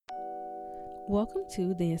Welcome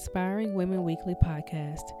to the Inspiring Women Weekly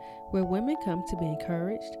podcast, where women come to be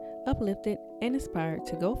encouraged, uplifted, and inspired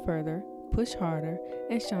to go further, push harder,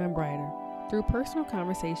 and shine brighter through personal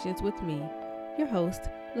conversations with me, your host,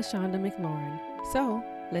 LaShonda McLaurin. So,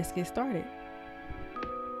 let's get started.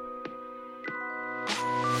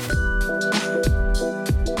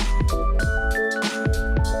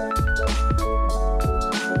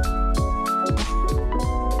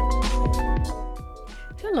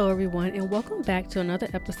 Hello, everyone, and welcome back to another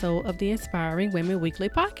episode of the Inspiring Women Weekly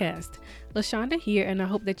podcast. LaShonda here, and I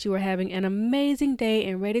hope that you are having an amazing day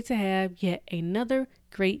and ready to have yet another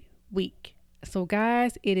great week. So,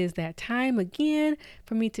 guys, it is that time again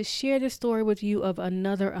for me to share the story with you of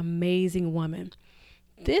another amazing woman.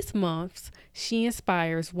 This month's She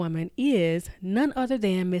Inspires woman is none other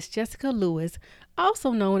than Miss Jessica Lewis,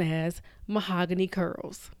 also known as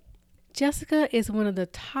MahoganyCurls. Jessica is one of the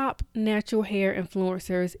top natural hair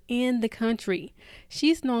influencers in the country.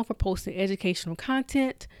 She's known for posting educational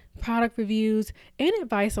content, product reviews, and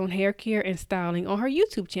advice on hair care and styling on her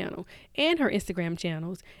YouTube channel and her Instagram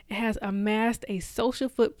channels. It has amassed a social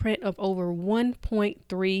footprint of over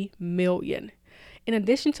 1.3 million. In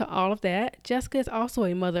addition to all of that, Jessica is also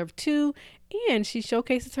a mother of two, and she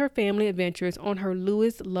showcases her family adventures on her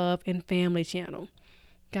Lewis Love and Family channel.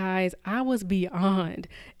 Guys, I was beyond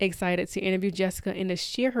excited to interview Jessica and to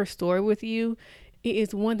share her story with you. It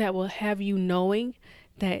is one that will have you knowing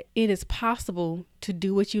that it is possible to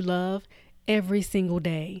do what you love every single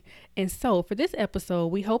day. And so for this episode,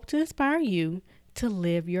 we hope to inspire you to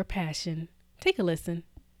live your passion. Take a listen.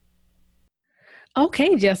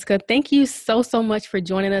 Okay, Jessica, thank you so much for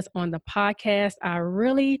joining us on the podcast. I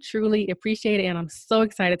really, truly appreciate it, and I'm so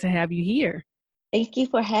excited to have you here. Thank you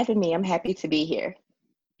for having me. I'm happy to be here.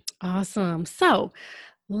 Awesome. So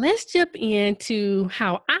let's jump into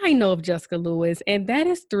how I know of Jessica Lewis, and that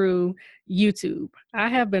is through YouTube. I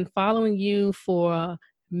have been following you for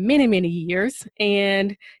many years,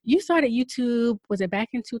 and you started YouTube, was it back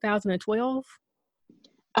in 2012?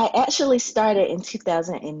 I actually started in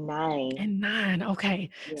 2009. And nine, okay.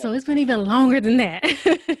 Yes. So it's been even longer than that.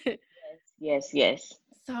 Yes.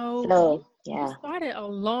 So So, you yeah. started a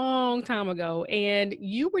long time ago, and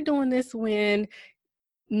you were doing this when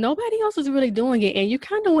nobody else was really doing it, and you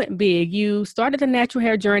kind of went big. You started the natural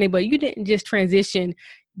hair journey, but you didn't just transition.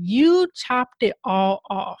 You chopped it all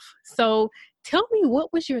off. So tell me,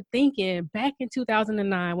 what was your thinking back in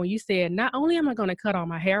 2009 when you said, not only am I going to cut all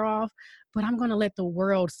my hair off, but I'm going to let the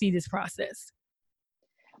world see this process?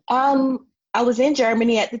 I was in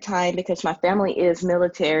Germany at the time because my family is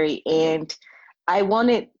military, and I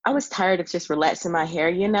was tired of just relaxing my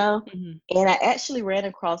hair, Mm-hmm. and I actually ran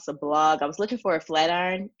across a blog. I was looking for a flat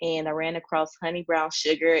iron, and I ran across Honey Brown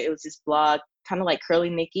Sugar. It was this blog, kind of like Curly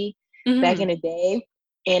Nikki back Mm-hmm. in the day.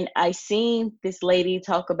 And I seen this lady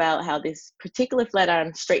talk about how this particular flat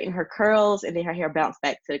iron straightened her curls and then her hair bounced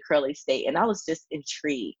back to the curly state. And I was just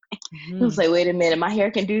intrigued. I was Mm-hmm. like, wait a minute, my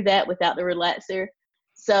hair can do that without the relaxer.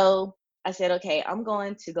 So I said, okay, I'm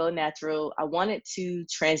going to go natural. I wanted to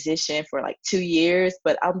transition for like 2 years,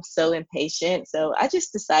 but I'm so impatient. So I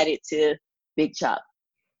just decided to big chop.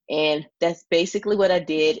 And that's basically what I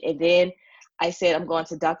did. And then I said, I'm going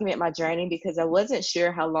to document my journey because I wasn't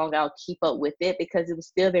sure how long I'll keep up with it because it was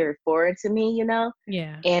still very foreign to me.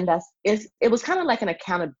 Yeah. And it was kind of like an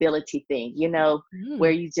accountability thing,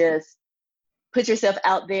 where Mm. you just put yourself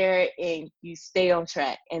out there and you stay on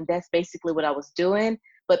track. And that's basically what I was doing.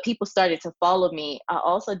 But people started to follow me. I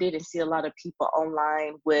also didn't see a lot of people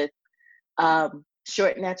online with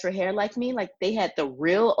short natural hair like me. Like they had the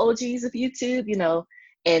real OGs of YouTube,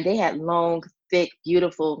 and they had long, thick,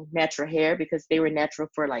 beautiful natural hair because they were natural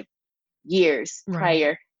for like years Right.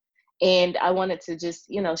 prior. And I wanted to just,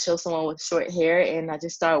 show someone with short hair. And I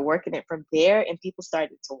just started working it from there, and people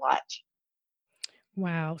started to watch.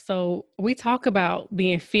 Wow. So we talk about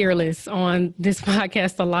being fearless on this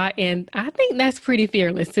podcast a lot. And I think that's pretty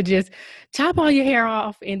fearless to just chop all your hair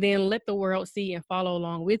off and then let the world see and follow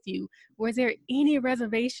along with you. Was there any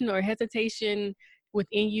reservation or hesitation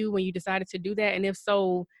within you when you decided to do that? And if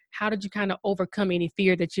so, how did you kind of overcome any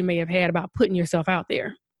fear that you may have had about putting yourself out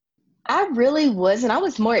there? I really wasn't. I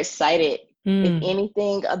was more excited, if Mm,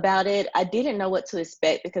 anything, about it. I didn't know what to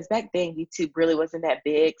expect because back then YouTube really wasn't that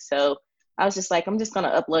big. So I was just like, I'm just going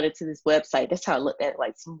to upload it to this website. That's how I looked at,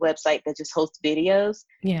 like some website that just hosts videos,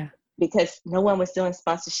 yeah. because no one was doing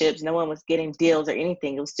sponsorships. No one was getting deals or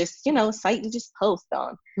anything. It was just, a site you just post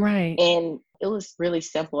on. Right. And it was really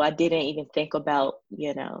simple. I didn't even think about,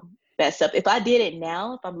 that stuff. If I did it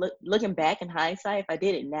now, if I'm looking back in hindsight, if I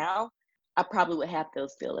did it now, I probably would have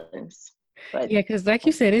those feelings. But Yeah, because like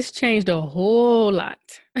you said, it's changed a whole lot.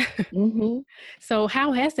 hmm So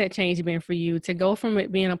how has that change been for you to go from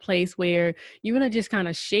it being a place where you want to just kind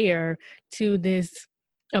of share to this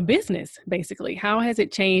a business basically? How has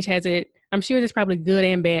it changed? Has it I'm sure there's probably good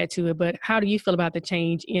and bad to it, but how do you feel about the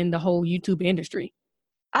change in the whole YouTube industry?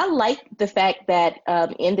 I like the fact that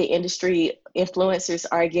in the industry, influencers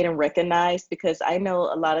are getting recognized because I know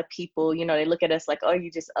a lot of people, they look at us like, oh, you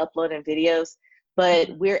just uploading videos, but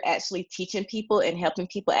Mhm. we're actually teaching people and helping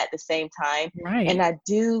people at the same time. And Right. I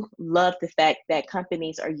do love the fact that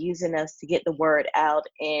companies are using us to get the word out.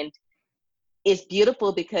 And it's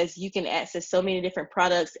beautiful because you can access so many different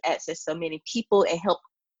products, access so many people, and help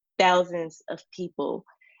thousands of people.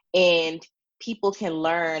 And people can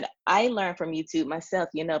learn. I learn from YouTube myself.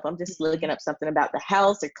 If I'm just looking Mhm. up something about the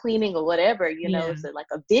house or cleaning or whatever, Yeah. it's like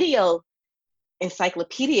a video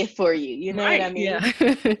encyclopedia for you. You know what I Right. mean?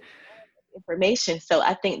 Yeah. Information. So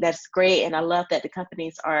I think that's great. And I love that the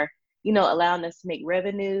companies are, allowing us to make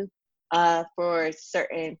revenue for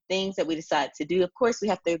certain things that we decide to do. Of course, we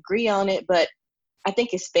have to agree on it, but I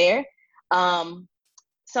think it's fair. Um,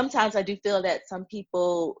 Sometimes I do feel that some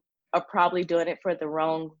people are probably doing it for the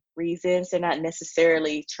wrong reasons. They're not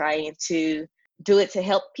necessarily trying to do it to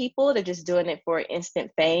help people. They're just doing it for instant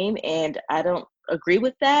fame. And I don't agree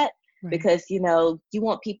with that Right. because, you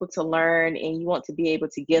want people to learn and you want to be able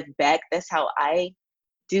to give back. That's how I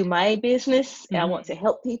do my business. I want to Mhm.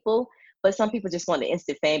 help people. But some people just want the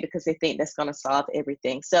instant fame because they think that's going to solve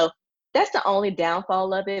everything. So that's the only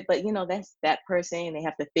downfall of it. But that's that person and they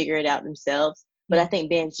have to figure it out themselves. But I Yeah. think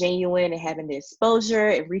being genuine and having the exposure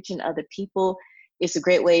and reaching other people, it's a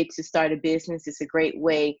great way to start a business. It's a great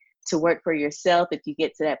way to work for yourself if you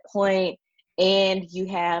get to that point. And you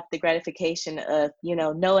have the gratification of,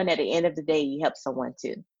 knowing at the end of the day you help someone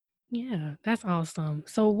too. Yeah, that's awesome.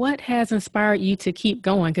 So what has inspired you to keep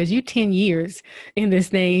going? Because you 10 years in this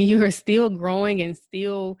thing, and you are still growing and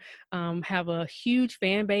still have a huge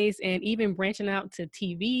fan base and even branching out to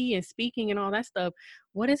TV and speaking and all that stuff.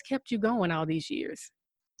 What has kept you going all these years?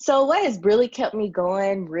 So what has really kept me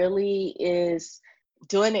going really is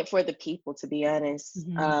doing it for the people, to be honest.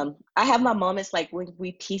 Hmm. I have my moments like when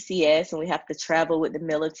we PCS and we have to travel with the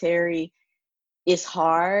military. It's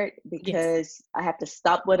hard Yes. because I have to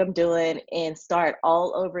stop what I'm doing and start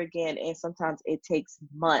all over again. And sometimes it takes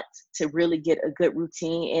months to really get a good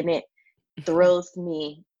routine, and it throws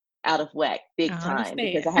me out of whack big I time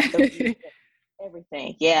because understand. I have to reset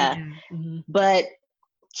everything. Yeah. Yeah. Hmm. But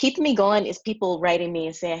keeping me going is people writing me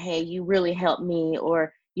and saying, hey, you really helped me,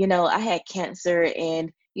 or I had cancer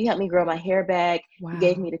and you helped me grow my hair back, you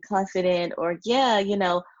gave Wow. me the confidence, or yeah,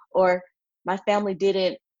 or my family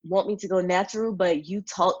didn't want me to go natural, but you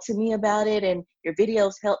talked to me about it and your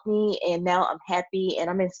videos helped me, and now I'm happy and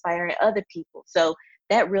I'm inspiring other people. So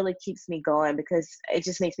that really keeps me going because it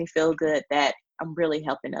just makes me feel good that I'm really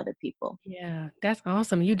helping other people. Yeah, that's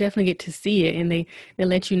awesome. You definitely get to see it and they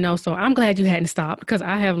let you know. So I'm glad you hadn't stopped because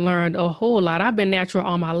I have learned a whole lot. I've been natural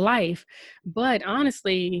all my life, but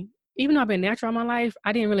honestly, even though I've been natural all my life,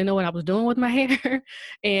 I didn't really know what I was doing with my hair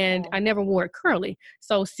and Yeah. I never wore it curly.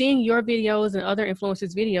 So seeing your videos and other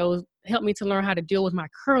influencers' videos helped me to learn how to deal with my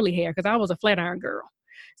curly hair because I was a flat iron girl.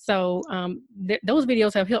 So those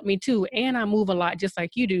videos have helped me too. And I move a lot just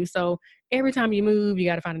like you do. So every time you move, you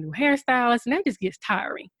got to find a new hairstylist and that just gets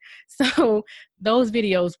tiring. So those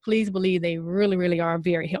videos, please believe they really, really are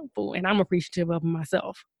very helpful. And I'm appreciative of them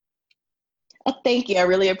myself. Oh, thank you. I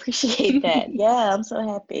really appreciate that. Yeah, I'm so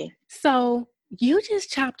happy. So you just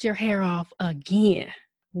chopped your hair off again.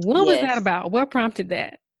 What was that Yes. about? What prompted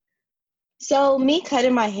that? So me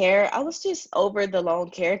cutting my hair, I was just over the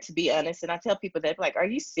long hair, to be honest. And I tell people that like, are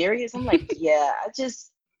you serious? I'm like, yeah, I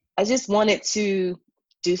just wanted to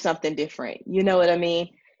do something different. You know what I mean?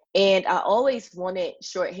 And I always wanted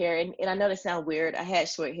short hair. And I know that sounds weird. I had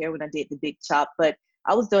short hair when I did the big chop, but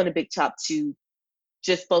I was doing a big chop to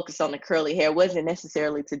just focus on the curly hair. It wasn't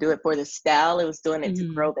necessarily to do it for the style. It was doing it to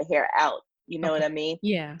Hmm. grow the hair out. You know what Okay. I mean?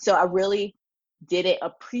 Yeah. So I really didn't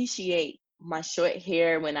appreciate my short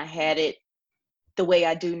hair when I had it the way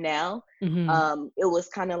I do now. Hmm. It was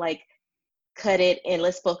kind of like cut it and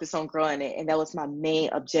let's focus on growing it. And that was my main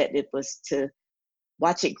objective, was to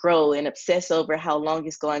watch it grow and obsess over how long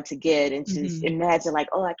it's going to get and just Hmm. imagine like,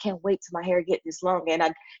 oh, I can't wait till my hair get this long. And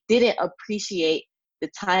I didn't appreciate the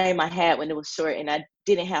time I had when it was short, and I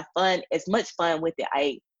didn't have as much fun with it.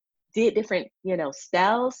 I did different,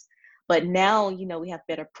 styles, but now, we have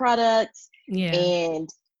better products Yeah. and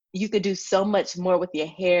you could do so much more with your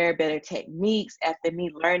hair, better techniques. After me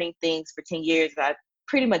learning things for 10 years, I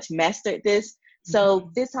pretty much mastered this. So Hmm.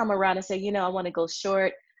 this time around, I said, I want to go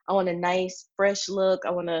short. I want a nice, fresh look. I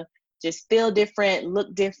want to just feel different,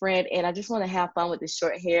 look different. And I just want to have fun with the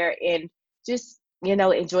short hair and just,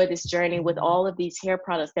 enjoy this journey with all of these hair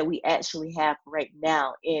products that we actually have right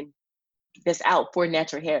now in that's out for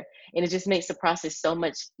natural hair. And it just makes the process so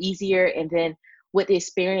much easier. And then with the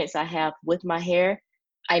experience I have with my hair,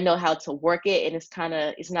 I know how to work it. And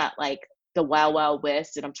it's not like the wild, wild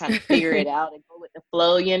west and I'm trying to figure it out and go with the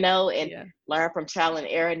flow, and Yeah. learn from trial and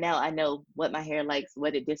error. Now I know what my hair likes,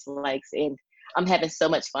 what it dislikes, and I'm having so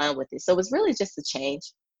much fun with it. So it's really just a change.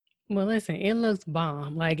 Well, listen, it looks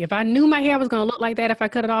bomb. Like if I knew my hair was gonna look like that, if I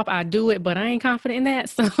cut it off, I'd do it, but I ain't confident in that.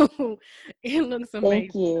 So it looks Thank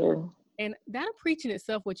amazing. you. And that'll preach in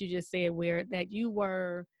itself what you just said, where that you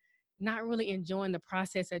were not really enjoying the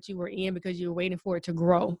process that you were in because you were waiting for it to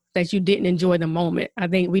grow, that you didn't enjoy the moment. I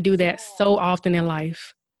think we do that so often in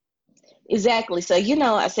life. Exactly. So,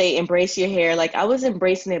 I say embrace your hair. Like I was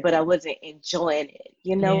embracing it, but I wasn't enjoying it.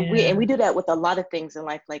 We Yeah. do that with a lot of things in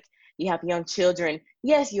life. Like you have young children.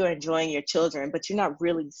 Yes, you're enjoying your children, but you're not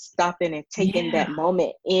really stopping and taking Yeah. that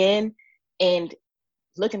moment in and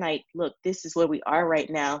looking like, look, this is where we are right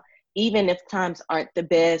now. Even if times aren't the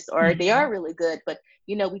best or they Mhm. are really good, but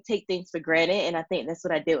we take things for granted. And I think that's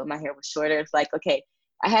what I did when my hair was shorter. It's like, okay,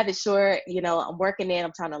 I have it short, I'm working it,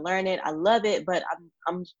 I'm trying to learn it. I love it, but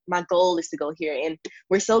I'm my goal is to go here. And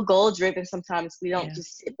we're so goal driven sometimes we don't Yeah.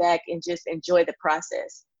 just sit back and just enjoy the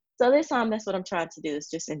process. So this time that's what I'm trying to do is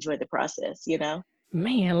just enjoy the process.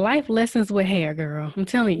 Man, life lessons with hair, girl. I'm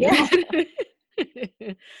telling you.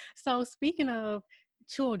 Yeah. So speaking of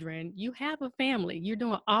children, you have a family. You're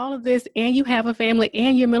doing all of this and you have a family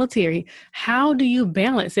and you're military. How do you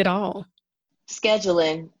balance it all?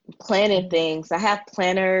 Scheduling, planning things. I have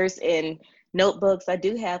planners and notebooks. I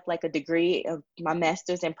do have like a degree of my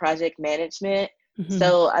master's in project management. Mm-hmm.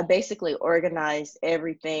 So I basically organize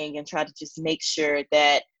everything and try to just make sure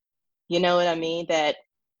that, you know what I mean, that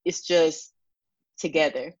it's just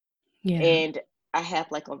together. Yeah. And I have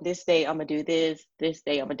like on this day, I'm going to do this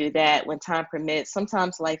day, I'm going to do that when time permits.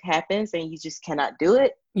 Sometimes life happens and you just cannot do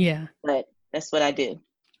it, Yeah. but that's what I do.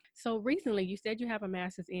 So recently you said you have a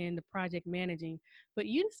master's in the project managing, but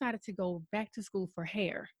you decided to go back to school for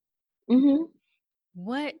hair. Hmm.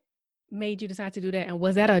 What made you decide to do that? And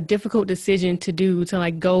was that a difficult decision to do to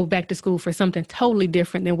like go back to school for something totally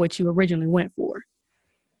different than what you originally went for?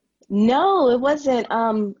 No, it wasn't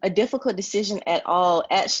a difficult decision at all.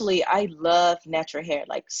 Actually, I love natural hair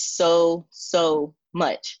like so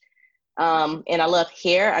much. And I love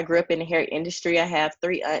hair. I grew up in the hair industry. I have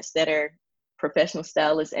three aunts that are professional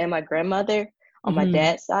stylists and my grandmother on my Mm-hmm.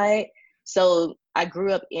 dad's side. So I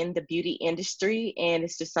grew up in the beauty industry and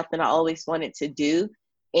it's just something I always wanted to do.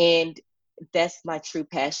 And that's my true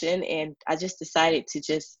passion. And I just decided to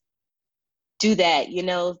just do that.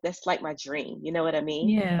 That's like my dream. You know what I mean?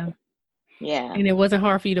 Yeah. Yeah. And it wasn't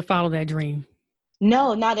hard for you to follow that dream.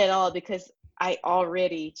 No, not at all, because I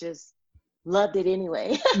already just loved it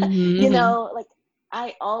anyway. Mm-hmm. Like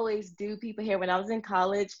I always do people hair. When I was in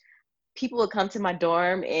college, people would come to my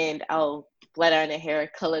dorm and I'll flat iron their hair,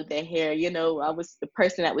 color their hair. I was the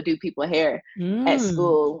person that would do people hair at Mm.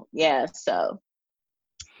 school. Yeah. So,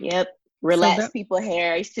 yep. So Relax that people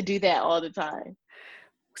hair. I used to do that all the time.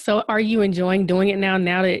 so are you enjoying doing it now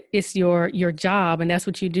that it's your job and that's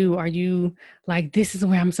what you do? Are you like this is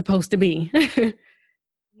where I'm supposed to be?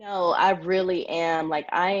 No, I really am. Like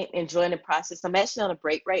I enjoying the process. I'm actually on a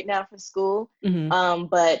break right now from school. Hmm.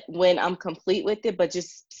 But when I'm complete with it, but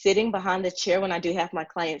just sitting behind the chair when I do have my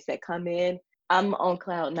clients that come in, I'm on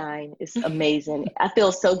cloud nine. It's amazing. I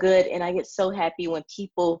feel so good and I get so happy when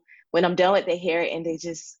I'm done with their hair and they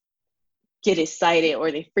just get excited or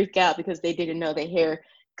they freak out because they didn't know their hair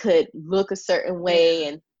could look a certain way Yeah.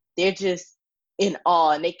 and they're just in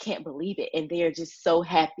awe and they can't believe it and they're just so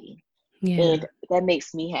happy Yeah. and that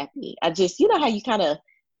makes me happy. I just, how you kind of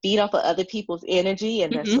feed off of other people's energy,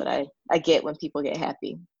 and that's Hmm. what I get when people get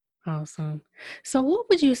happy. Awesome. So what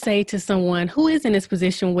would you say to someone who is in this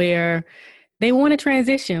position where they want to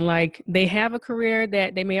transition, like they have a career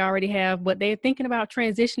that they may already have, but they're thinking about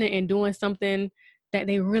transitioning and doing something that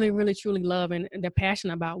they really, really, truly love and they're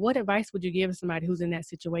passionate about? What advice would you give somebody who's in that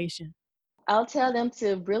situation? I'll tell them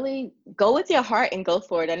to really go with your heart and go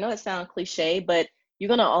for it. I know it sounds cliche, but you're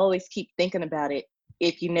going to always keep thinking about it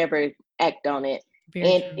if you never act on it.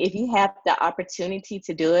 Very And true. if you have the opportunity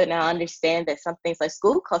to do it, now I understand that some things like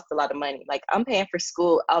school cost a lot of money. Like I'm paying for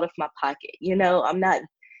school out of my pocket. I'm not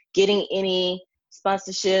getting any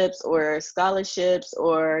sponsorships or scholarships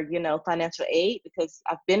or, financial aid because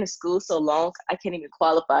I've been to school so long, I can't even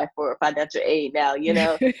qualify for financial aid now, with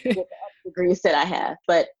the other degrees that I have.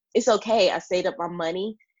 But it's okay. I saved up my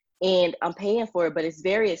money and I'm paying for it, but it's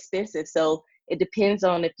very expensive. So It depends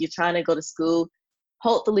on if you're trying to go to school.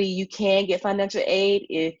 Hopefully you can get financial aid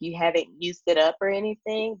if you haven't used it up or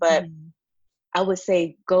anything, but Mhm. I would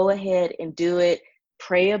say go ahead and do it.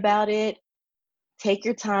 Pray about it. Take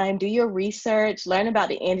your time, do your research, learn about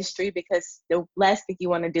the industry, because the last thing you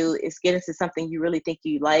want to do is get into something you really think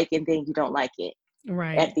you like and then you don't like it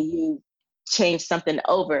Right. after you change something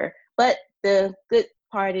over. But the good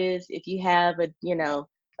part is if you have a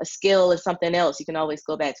skill or something else, you can always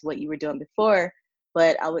go back to what you were doing before.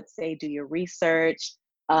 But I would say do your research,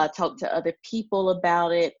 talk to other people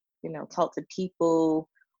about it, talk to people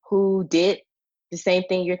who did the same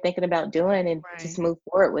thing you're thinking about doing, and just Right. move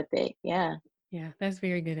forward with it. Yeah. Yeah, that's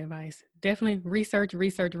very good advice. Definitely research,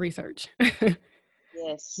 research, research. Yeah,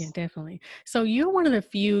 Yes. definitely. So you're one of the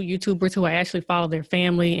few YouTubers who I actually follow their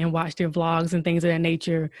family and watch their vlogs and things of that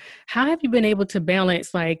nature. How have you been able to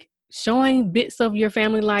balance like showing bits of your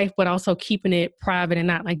family life, but also keeping it private and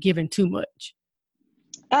not like giving too much?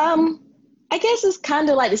 Um, I guess it's kind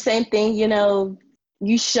of like the same thing,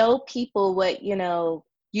 you show people what,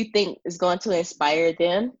 you think is going to inspire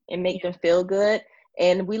them and make Yeah. them feel good.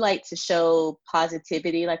 And we like to show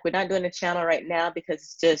positivity. Like we're not doing a channel right now because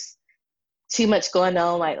it's just too much going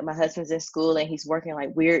on. Like my husband's in school and he's working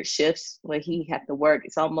like weird shifts where he have to work.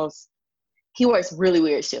 He works really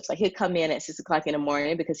weird shifts. Like he'll come in at 6 o'clock in the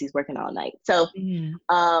morning because he's working all night. So, Mm,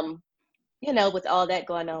 um, with all that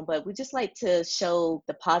going on, but we just like to show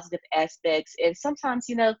the positive aspects. And sometimes,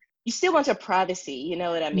 you still want your privacy, you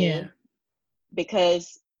know what I yeah. mean?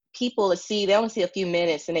 Because people they only see a few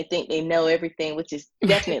minutes and they think they know everything, which is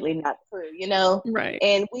definitely not true. Right.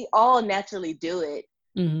 And we all naturally do it.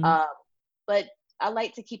 Hmm. Um, but I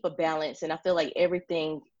like to keep a balance, and I feel like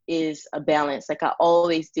everything is a balance. Like I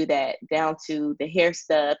always do that, down to the hair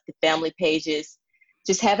stuff, the family pages,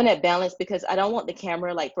 just having that balance, because I don't want the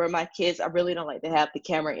camera, like for my kids, I really don't like to have the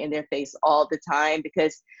camera in their face all the time,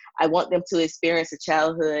 because I want them to experience a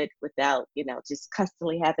childhood without, just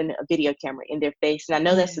constantly having a video camera in their face. And I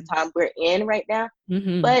know that's Yeah. the time we're in right now,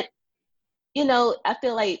 Hmm. but I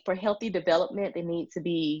feel like for healthy development, they need to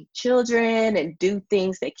be children and do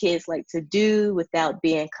things that kids like to do without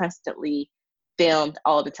being constantly filmed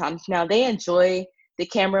all the time. Now, they enjoy the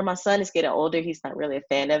camera. My son is getting older. He's not really a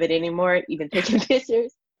fan of it anymore, even taking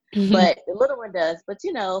pictures. Hmm. But the little one does. But,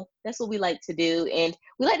 that's what we like to do. And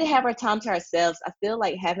we like to have our time to ourselves. I feel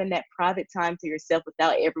like having that private time to yourself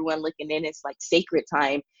without everyone looking in is like sacred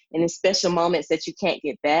time, and it's special moments that you can't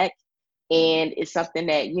get back. And it's something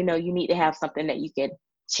that you need to have something that you can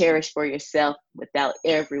cherish for yourself without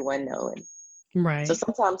everyone knowing. So Right.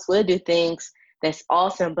 sometimes we'll do things that's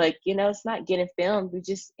awesome, but it's not getting filmed. We're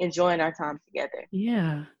just enjoying our time together.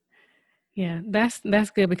 Yeah. Yeah, that's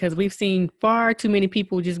good because we've seen far too many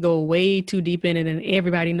people just go way too deep in it, and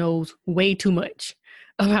everybody knows way too much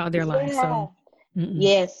about their life. Yeah. So, mm-mm.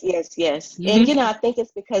 Yes, yes, yes. And I think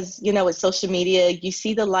it's because, with social media, you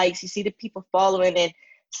see the likes, you see the people following, and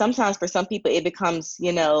sometimes for some people it becomes,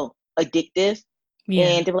 addictive. Yeah.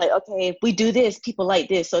 And they're like, okay, if we do this, people like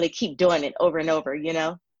this. So they keep doing it over and over.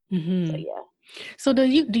 So Hmm. yeah. So do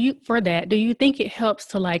you for that, do you think it helps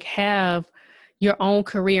to like have your own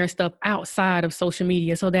career and stuff outside of social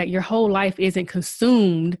media so that your whole life isn't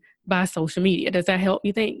consumed by social media? Does that help,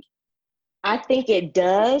 you think? I think it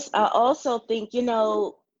does. I also think,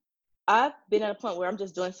 I've been at a point where I'm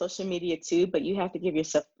just doing social media too, but you have to give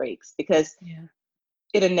yourself breaks, because Yeah.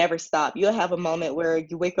 it'll never stop. You'll have a moment where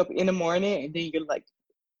you wake up in the morning and then you're like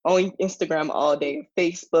on Instagram all day,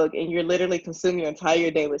 Facebook, and you're literally consuming your entire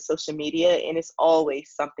day with social media. And it's always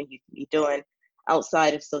something you can be doing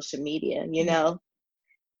outside of social media.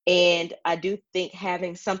 And I do think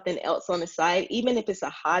having something else on the side, even if it's a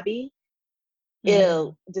hobby, Mm-hmm.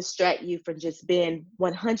 it'll distract you from just being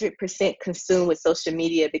 100% consumed with social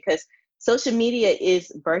media, because social media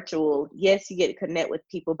is virtual. Yes, you get to connect with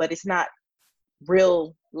people, but it's not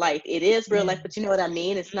real life. It is real Yeah. life, but you know what I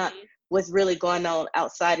mean? It's not what's really going on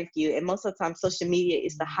outside of you. And most of the time, social media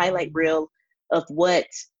is the highlight reel of what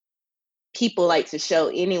people like to show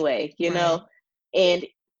anyway. Right. And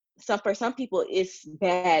for some people it's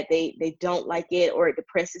bad. They don't like it, or it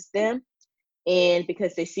depresses them, and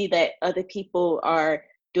because they see that other people are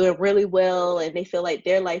doing really well and they feel like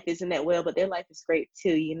their life isn't that well, but their life is great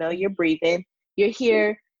too. You're breathing, you're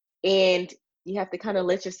here, and you have to kind of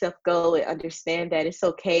let yourself go and understand that it's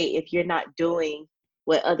okay if you're not doing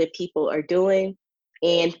what other people are doing.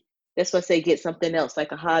 And that's why I say get something else,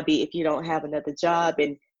 like a hobby, if you don't have another job,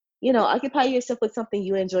 and occupy yourself with something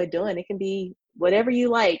you enjoy doing. It can be whatever you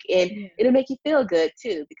like, and Yeah. it'll make you feel good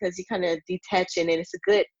too, because you kind of detaching, and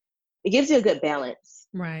it gives you a good balance.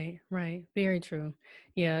 Right, right. Very true.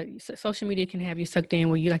 Yeah, social media can have you sucked in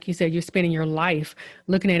where you, like you said, you're spending your life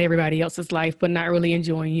looking at everybody else's life, but not really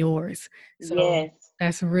enjoying yours. So Yes.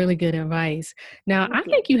 that's really good advice. Now, Thank I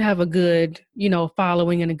you. think you have a good,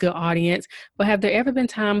 following and a good audience, but have there ever been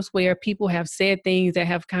times where people have said things that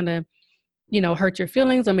have kind of, hurt your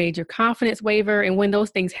feelings or made your confidence waver? And when those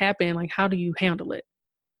things happen, like, how do you handle it?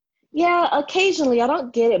 Yeah, occasionally I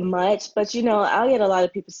don't get it much, but I'll get a lot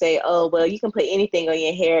of people say, "Oh, well, you can put anything on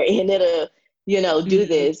your hair and it'll, do Mhm.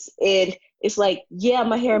 this." And it's like, yeah,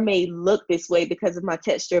 my hair may look this way because of my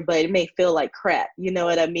texture, but it may feel like crap. You know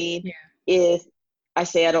what I mean? Yeah. If I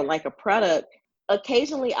say I don't like a product,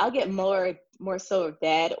 occasionally I'll get more so of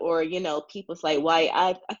that, or people's like, "Why?"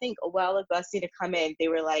 I think a while ago I seen a comment. They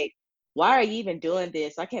were like, "Why are you even doing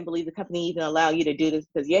this? I can't believe the company even allow you to do this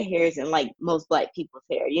because your hair isn't like most black people's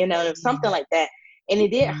hair," something Mhm. like that. And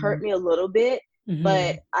it did hurt Mhm. me a little bit,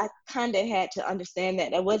 but Mhm. I kind of had to understand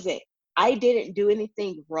that I didn't do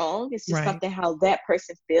anything wrong. It's just Right. something how that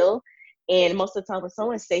person feel. And most of the time when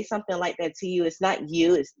someone say something like that to you, it's not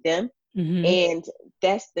you, it's them. Mhm. And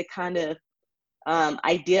that's the kind of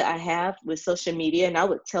idea I have with social media, and I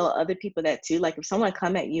would tell other people that too. Like if someone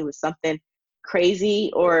come at you with something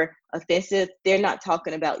crazy or offensive, they're not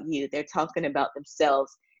talking about you. They're talking about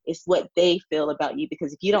themselves. It's what they feel about you,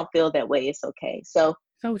 because if you don't feel that way, it's okay. So,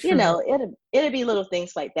 So true. it'll be little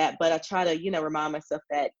things like that. But I try to, remind myself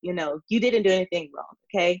that, you didn't do anything wrong.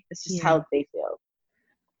 Okay. It's just Yeah. how they feel.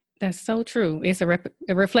 That's so true. It's a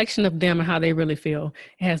reflection of them and how they really feel.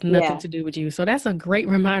 It has nothing Yeah. to do with you. So that's a great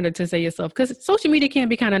reminder to say yourself, because social media can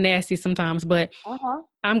be kind of nasty sometimes, but Uh-huh.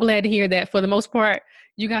 I'm glad to hear that for the most part,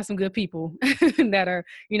 you got some good people that are,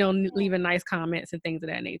 leaving nice comments and things of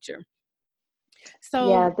that nature. Yeah,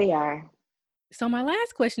 So, they are. so my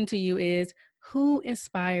last question to you is, who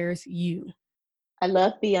inspires you? I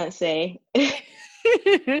love Beyonce.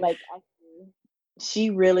 Like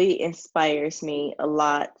she really inspires me a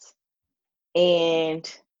lot. And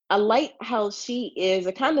I like how she is.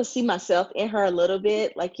 I kind of see myself in her a little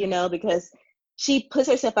bit, like, because she puts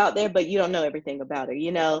herself out there, but you don't know everything about her,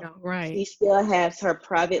 No, right. She still has her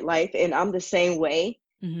private life, and I'm the same way.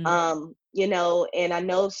 Hmm. And I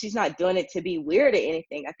know she's not doing it to be weird or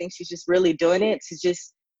anything. I think she's just really doing it to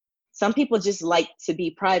just, some people just like to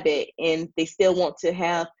be private and they still want to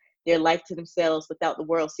have their life to themselves without the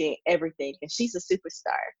world seeing everything. And she's a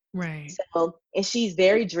superstar. Right. So, and she's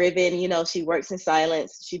very driven, she works in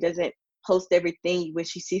silence. She doesn't post everything. When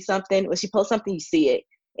she sees something, when she posts something, you see it.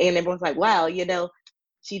 And everyone's like, wow,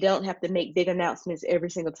 she don't have to make big announcements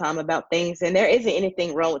every single time about things. And there isn't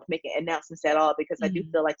anything wrong with making announcements at all, because I do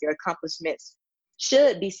Hmm. feel like your accomplishments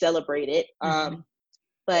should be celebrated. Hmm.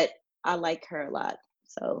 But I like her a lot.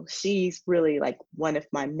 So she's really like one of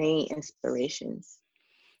my main inspirations.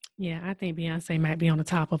 Yeah, I think Beyonce might be on the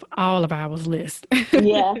top of all of our list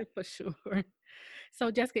Yeah. for sure.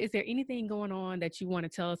 So, Jessica, is there anything going on that you want to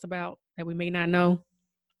tell us about that we may not know?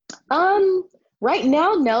 Um, right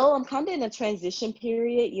now, no, I'm kind of in a transition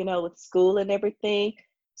period, with school and everything.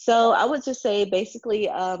 So I would just say basically,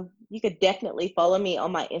 you could definitely follow me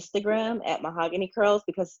on my Instagram at MahoganyCurls,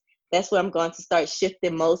 because that's where I'm going to start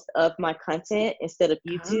shifting most of my content instead of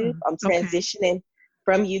YouTube. Oh, I'm okay. transitioning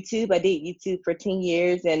from YouTube. I did YouTube for 10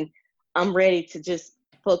 years, and I'm ready to just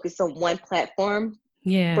focus on one platform for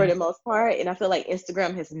Yeah. the most part. And I feel like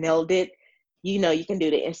Instagram has nailed it. You can do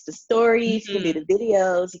the Insta stories, you can do the Mhm.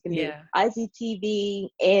 videos, you can do Yeah. IGTV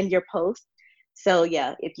and your posts. So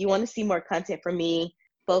yeah, if you want to see more content from me,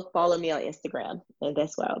 both follow me on Instagram, and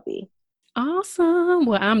that's where I'll be. Awesome.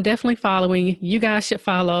 Well, I'm definitely following. You guys should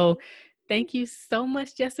follow. Thank you so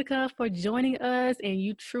much, Jessica, for joining us. And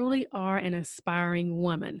you truly are an inspiring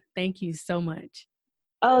woman. Thank you so much.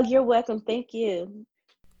 Oh, you're welcome. Thank you.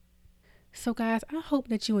 So, guys, I hope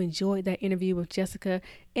that you enjoyed that interview with Jessica,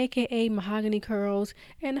 aka Mahogany Curls,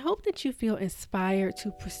 and I hope that you feel inspired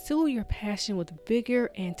to pursue your passion with vigor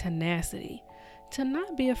and tenacity. To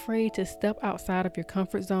not be afraid to step outside of your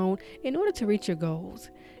comfort zone in order to reach your goals,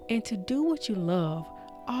 and to do what you love,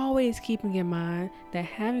 always keeping in mind that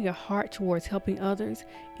having a heart towards helping others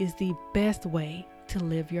is the best way to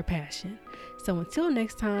live your passion. So, until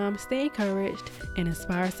next time, stay encouraged and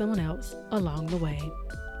inspire someone else along the way.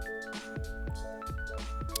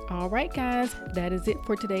 All right, guys, that is it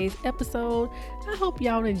for today's episode. I hope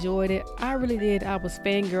y'all enjoyed it. I really did. I was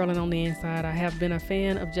fangirling on the inside. I have been a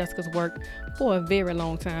fan of Jessica's work for a very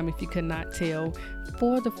long time, if you could not tell.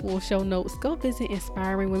 For the full show notes, go visit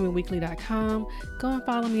inspiringwomenweekly.com. Go and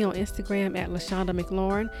follow me on Instagram at LaShonda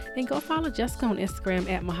McLaurin, and go follow Jessica on Instagram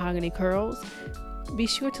at MahoganyCurls. Be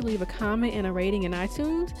sure to leave a comment and a rating in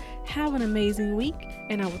iTunes. Have an amazing week,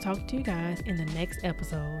 and I will talk to you guys in the next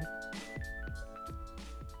episode.